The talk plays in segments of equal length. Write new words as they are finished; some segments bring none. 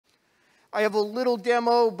I have a little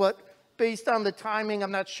demo, but based on the timing,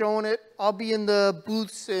 I'm not showing it. I'll be in the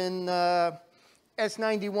booths in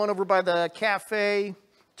S91 over by the cafe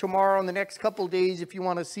tomorrow and the next couple days if you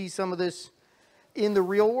want to see some of this in the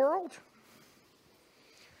real world.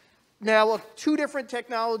 Now, two different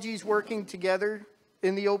technologies working together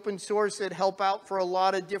in the open source that help out for a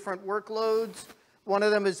lot of different workloads. One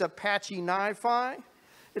of them is Apache NiFi.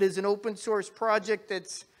 It is an open source project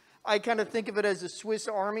that's, I kind of think of it as a Swiss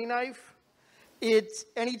Army knife. It's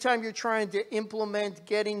anytime you're trying to implement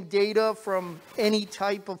getting data from any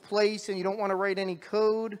type of place and you don't want to write any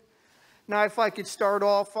code, NiFi could start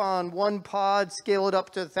off on one pod, scale it up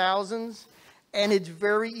to thousands, and it's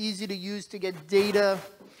very easy to use to get data,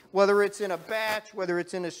 whether it's in a batch, whether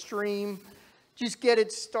it's in a stream. Just get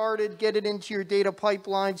it started, get it into your data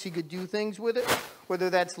pipeline so you could do things with it, whether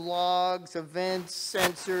that's logs, events,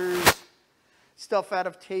 sensors, stuff out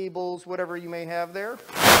of tables, whatever you may have there.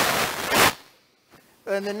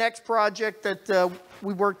 And the next project that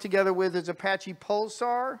we work together with is Apache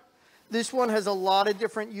Pulsar. This one has a lot of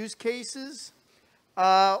different use cases.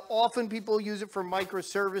 Often people use it for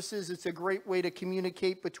microservices. It's a great way to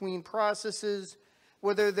communicate between processes,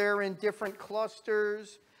 whether they're in different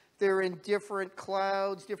clusters, they're in different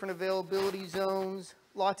clouds, different availability zones,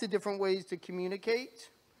 lots of different ways to communicate.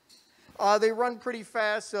 They run pretty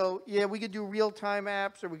fast, so yeah, we could do real-time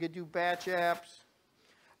apps or we could do batch apps.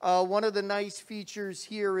 One of the nice features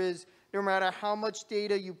here is no matter how much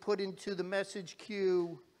data you put into the message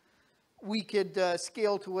queue, we could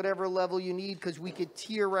scale to whatever level you need because we could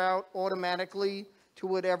tier out automatically to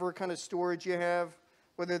whatever kind of storage you have,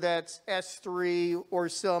 whether that's S3 or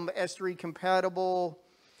some S3 compatible,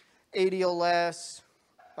 ADLS,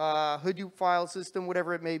 Hadoop file system,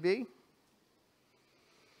 whatever it may be.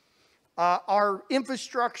 Our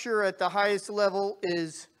infrastructure at the highest level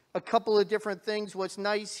is a couple of different things. What's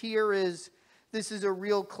nice here is this is a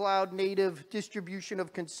real cloud native distribution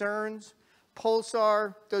of concerns.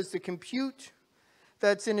 Pulsar does the compute.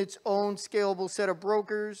 That's in its own scalable set of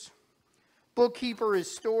brokers. Bookkeeper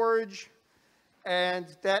is storage, and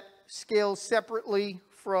that scales separately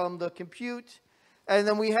from the compute. And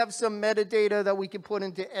then we have some metadata that we can put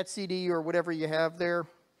into etcd or whatever you have there.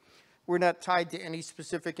 We're not tied to any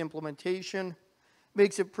specific implementation.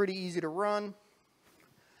 Makes it pretty easy to run.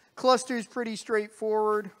 Cluster is pretty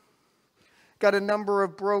straightforward. Got a number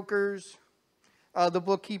of brokers. The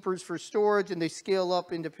bookkeepers for storage, and they scale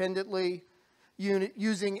up independently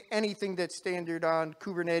using anything that's standard on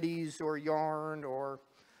Kubernetes or Yarn or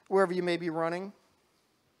wherever you may be running.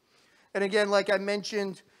 And again, like I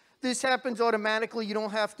mentioned, this happens automatically. You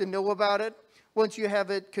don't have to know about it. Once you have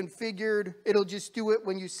it configured, it'll just do it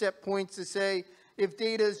when you set points to say, if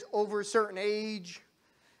data is over a certain age,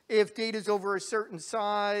 if data is over a certain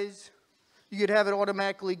size, you could have it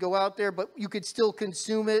automatically go out there, but you could still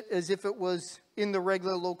consume it as if it was in the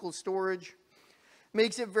regular local storage.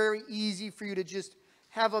 Makes it very easy for you to just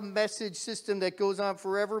have a message system that goes on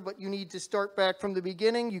forever, but you need to start back from the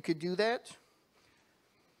beginning. You could do that.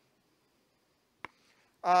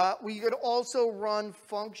 We could also run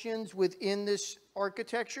functions within this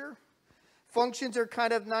architecture. Functions are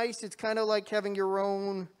kind of nice. It's kind of like having your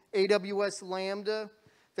own AWS Lambda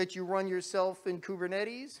that you run yourself in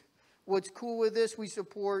Kubernetes. What's cool with this, we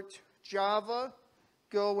support Java,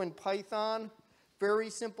 Go, and Python. Very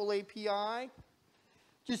simple API.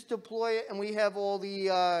 Just deploy it, and we have all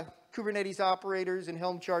the Kubernetes operators and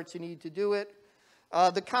Helm charts you need to do it.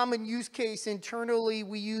 The common use case internally,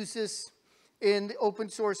 we use this in the open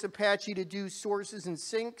source Apache to do sources and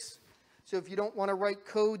syncs. So if you don't want to write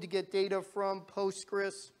code to get data from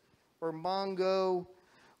Postgres or Mongo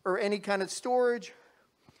or any kind of storage,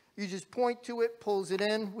 you just point to it, pulls it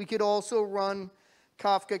in. We could also run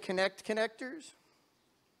Kafka Connect connectors.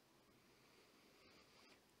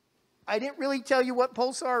 I didn't really tell you what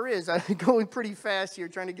Pulsar is. I'm going pretty fast here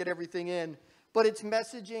trying to get everything in. But it's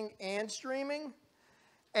messaging and streaming,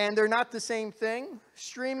 and they're not the same thing.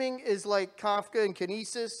 Streaming is like Kafka and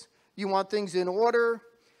Kinesis. You want things in order.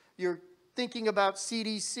 You're thinking about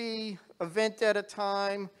CDC, event at a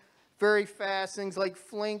time, very fast, things like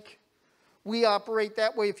Flink. We operate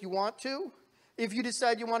that way if you want to. If you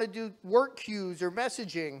decide you want to do work queues or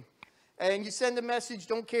messaging, and you send a message,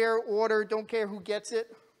 don't care order, don't care who gets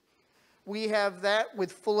it, we have that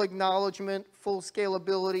with full acknowledgement, full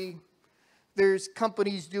scalability. There's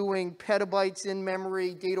companies doing petabytes in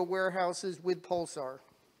memory data warehouses with Pulsar.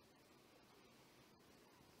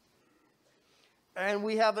 And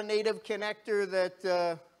we have a native connector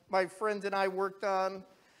that my friends and I worked on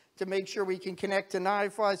to make sure we can connect to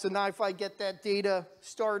NiFi. So NiFi get that data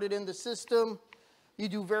started in the system. You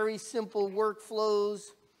do very simple workflows.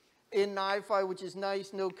 in NiFi, which is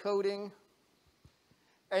nice, no coding.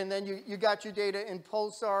 And then you got your data in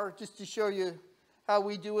Pulsar, just to show you how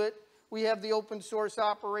we do it. We have the open source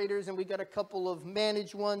operators, and we got a couple of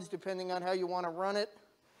managed ones, depending on how you want to run it.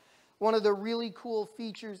 One of the really cool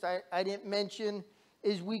features I didn't mention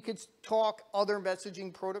is we could talk other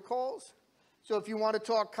messaging protocols. So if you want to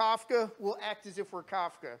talk Kafka, we'll act as if we're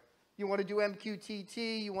Kafka. You want to do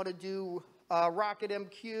MQTT, you want to do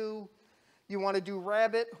RocketMQ, you want to do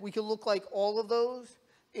Rabbit, we can look like all of those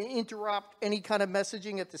and interrupt any kind of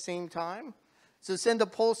messaging at the same time. So send a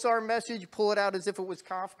Pulsar message, pull it out as if it was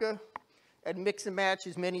Kafka, and mix and match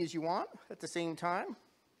as many as you want at the same time.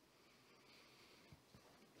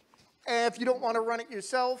 And if you don't want to run it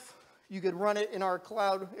yourself, you could run it in our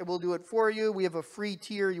cloud, and we'll do it for you. We have a free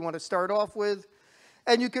tier you want to start off with.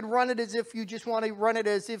 And you could run it as if you just want to run it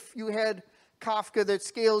as if you had Kafka that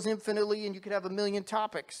scales infinitely, and you could have 1 million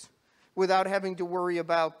topics without having to worry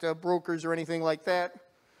about brokers or anything like that.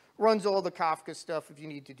 Runs all the Kafka stuff if you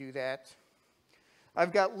need to do that.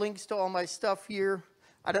 I've got links to all my stuff here.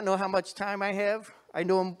 I don't know how much time I have. I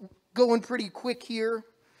know I'm going pretty quick here,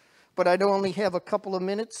 but I don't only have a couple of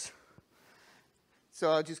minutes. So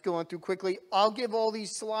I'll just go on through quickly. I'll give all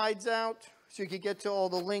these slides out so you can get to all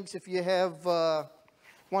the links if you have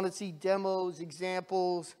want to see demos,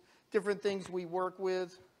 examples, different things we work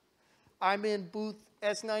with. I'm in booth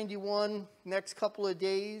S91 next couple of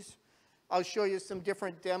days. I'll show you some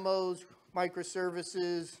different demos,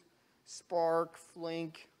 microservices, Spark,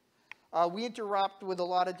 Flink. We interrupt with a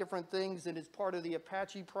lot of different things, and as part of the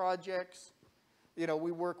Apache projects, you know,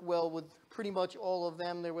 we work well with pretty much all of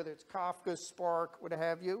them there, whether it's Kafka, Spark, what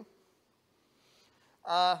have you.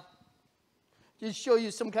 Just show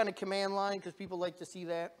you some kind of command line because people like to see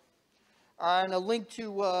that. And a link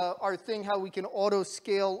to our thing, how we can auto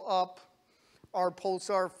scale up our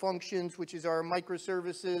Pulsar functions, which is our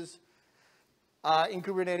microservices in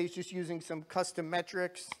Kubernetes, just using some custom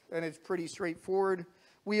metrics, and it's pretty straightforward.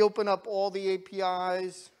 We open up all the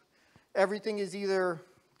APIs. Everything is either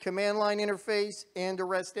command line interface and a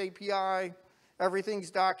REST API. Everything's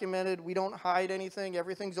documented. We don't hide anything.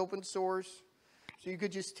 Everything's open source. So you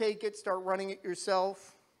could just take it, start running it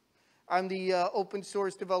yourself. I'm the open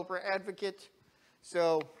source developer advocate.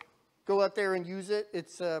 So go out there and use it.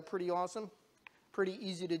 It's pretty awesome, pretty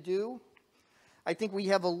easy to do. I think we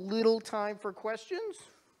have a little time for questions,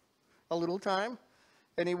 a little time.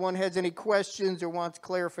 Anyone has any questions or wants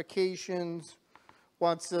clarifications,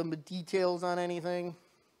 wants some details on anything?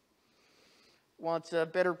 Wants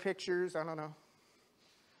better pictures, I don't know.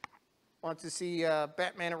 Wants to see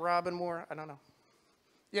Batman and Robin more, I don't know.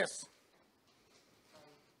 Yes?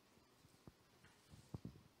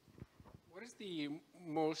 What is the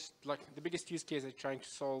most, like, the biggest use case that you're trying to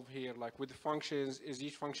solve here? Like, with the functions, is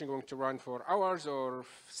each function going to run for hours or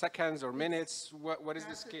seconds or minutes? What is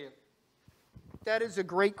the scale? That is a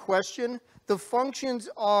great question. The functions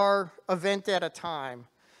are event at a time.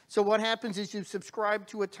 So what happens is you subscribe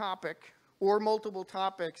to a topic or multiple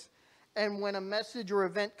topics, and when a message or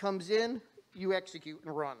event comes in, you execute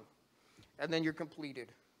and run, and then you're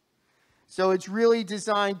completed. So it's really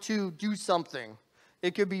designed to do something.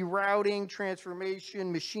 It could be routing,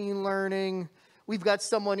 transformation, machine learning. We've got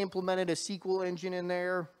someone implemented a SQL engine in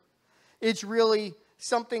there. It's really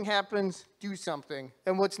something happens, do something.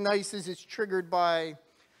 And what's nice is it's triggered by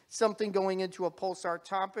something going into a Pulsar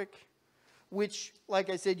topic, which, like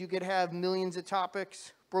I said, you could have millions of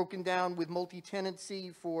topics broken down with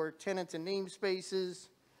multi-tenancy for tenants and namespaces.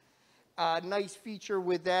 Nice feature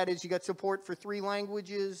with that is you got support for 3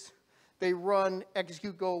 languages. They run,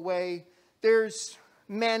 execute, go away. There's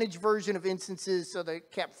managed version of instances so they're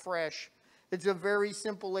kept fresh. It's a very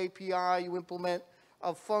simple API. You implement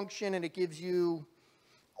a function and it gives you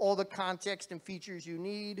all the context and features you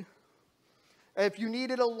need. If you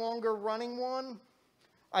needed a longer running one,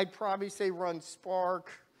 I'd probably say run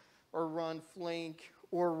Spark or run Flink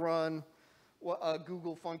or run a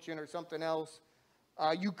Google function or something else.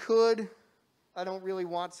 You could. I don't really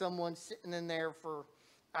want someone sitting in there for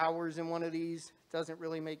hours in one of these. Doesn't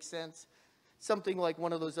really make sense. Something like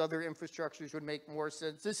one of those other infrastructures would make more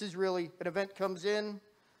sense. This is really, an event comes in,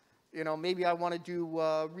 you know, maybe I want to do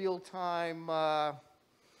real-time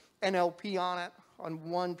NLP on it, on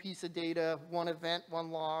one piece of data, one event,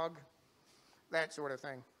 one log, that sort of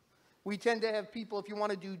thing. We tend to have people, if you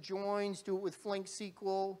want to do joins, do it with Flink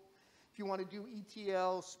SQL. If you want to do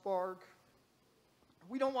ETL, Spark.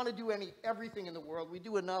 We don't want to do everything in the world. We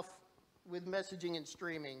do enough with messaging and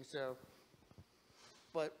streaming, so.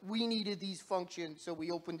 But we needed these functions, so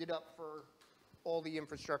we opened it up for all the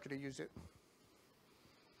infrastructure to use it.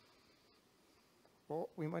 Well,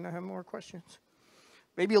 we might not have more questions.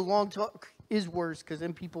 Maybe a long talk is worse because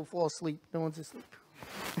then people fall asleep. No one's asleep.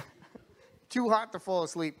 Too hot to fall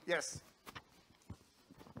asleep. Yes.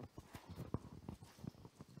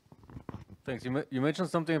 Thanks. You mentioned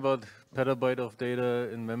something about petabyte of data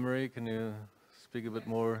in memory. Can you speak a bit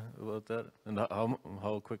more about that? And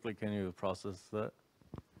how quickly can you process that?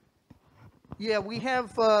 Yeah, we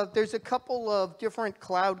have, there's a couple of different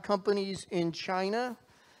cloud companies in China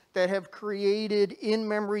that have created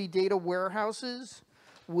in-memory data warehouses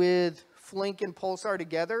with Flink and Pulsar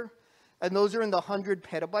together. And those are in the 100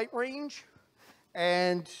 petabyte range.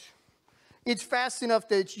 And it's fast enough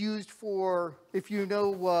that it's used for, if you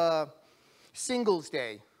know, Singles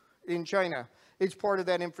Day in China. It's part of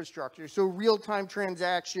that infrastructure. So real-time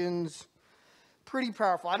transactions, pretty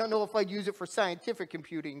powerful. I don't know if I'd use it for scientific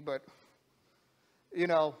computing, but, you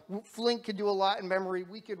know, Flink could do a lot in memory.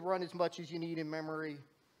 We could run as much as you need in memory.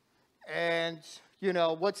 And, you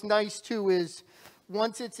know, what's nice, too, is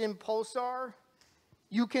once it's in Pulsar,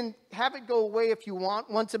 you can have it go away if you want.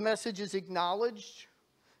 Once a message is acknowledged,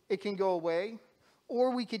 it can go away.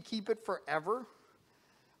 Or we could keep it forever.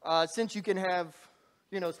 Since you can have,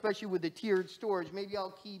 you know, especially with the tiered storage, maybe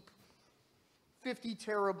I'll keep 50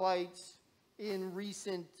 terabytes in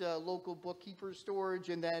recent local bookkeeper storage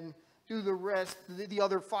and then do the rest, the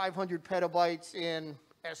other 500 petabytes in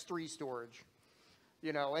S3 storage.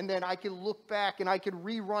 You know, and then I can look back and I can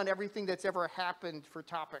rerun everything that's ever happened for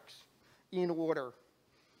topics in order.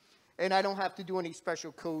 And I don't have to do any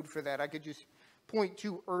special code for that. I could just point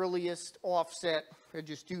to earliest offset and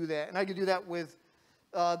just do that. And I could do that with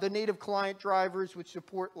the native client drivers, which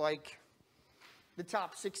support like the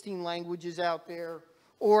top 16 languages out there.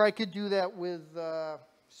 Or I could do that with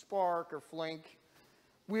Spark or Flink.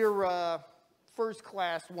 We're first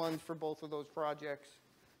class ones for both of those projects.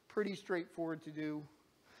 Pretty straightforward to do.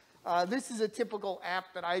 This is a typical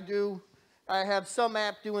app that I do. I have some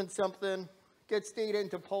app doing something, gets data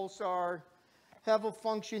into Pulsar, have a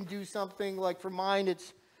function do something. Like for mine,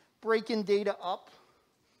 it's breaking data up.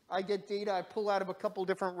 I get data, I pull out of a couple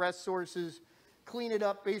different REST sources, clean it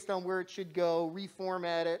up based on where it should go,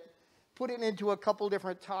 reformat it, put it into a couple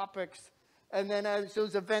different topics, and then as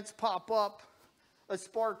those events pop up, a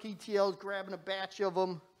Spark ETL is grabbing a batch of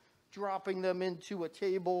them, dropping them into a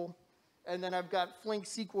table, and then I've got Flink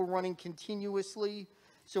SQL running continuously.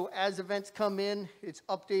 So as events come in, it's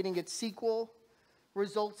updating its SQL.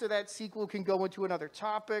 Results of that SQL can go into another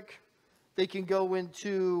topic. They can go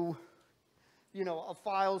into, you know, a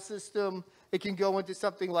file system. It can go into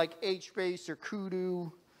something like HBase or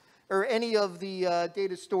Kudu or any of the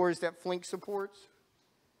data stores that Flink supports.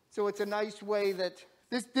 So it's a nice way that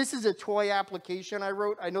this is a toy application I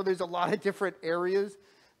wrote. I know there's a lot of different areas,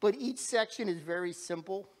 but each section is very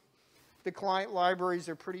simple. The client libraries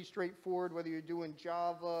are pretty straightforward, whether you're doing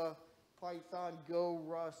Java, Python, Go,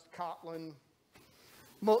 Rust, Kotlin,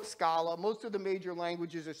 Scala. Most of the major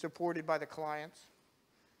languages are supported by the clients,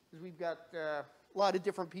 because we've got a lot of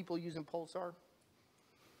different people using Pulsar.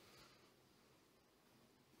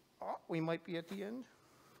 Oh, we might be at the end.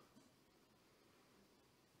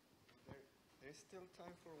 There's still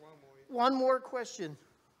time for one more. One more question.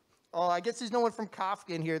 Oh, I guess there's no one from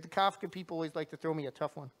Kafka in here. The Kafka people always like to throw me a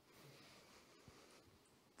tough one.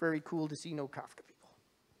 Very cool to see no Kafka people.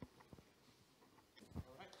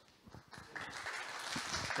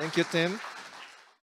 Thank you, Tim.